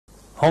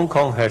Hong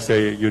Kong has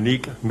a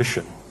unique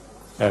mission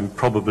and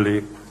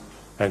probably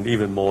an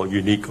even more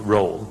unique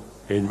role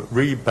in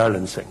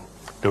rebalancing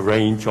the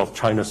range of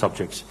China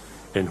subjects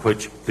in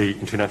which the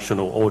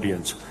international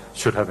audience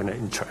should have an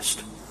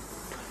interest.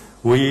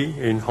 We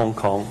in Hong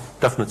Kong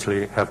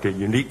definitely have the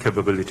unique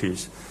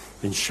capabilities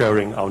in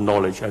sharing our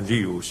knowledge and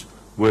views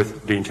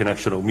with the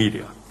international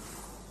media,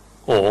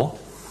 or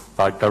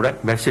by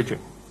direct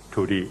messaging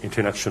to the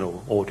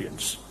international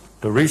audience.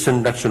 The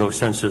recent national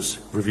census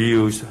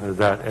reveals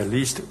that at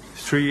least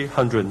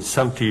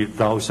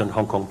 370,000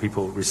 Hong Kong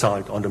people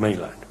reside on the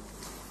mainland.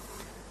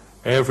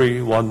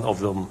 Every one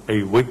of them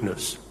a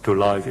witness to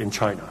life in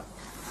China,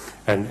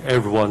 and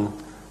everyone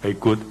a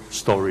good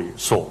story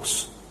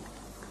source.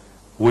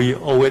 We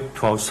owe it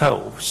to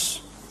ourselves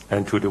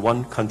and to the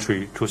one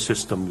country, two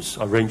systems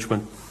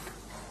arrangement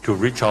to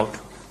reach out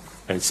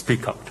and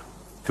speak out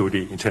to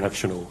the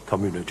international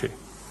community.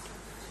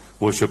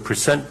 We should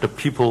present the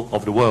people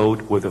of the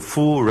world with a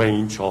full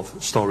range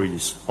of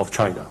stories of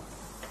China.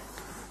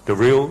 The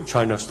real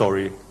China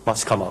story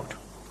must come out.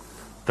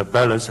 The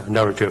balanced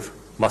narrative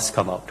must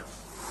come out.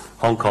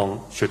 Hong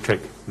Kong should take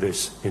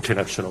this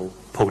international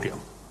podium.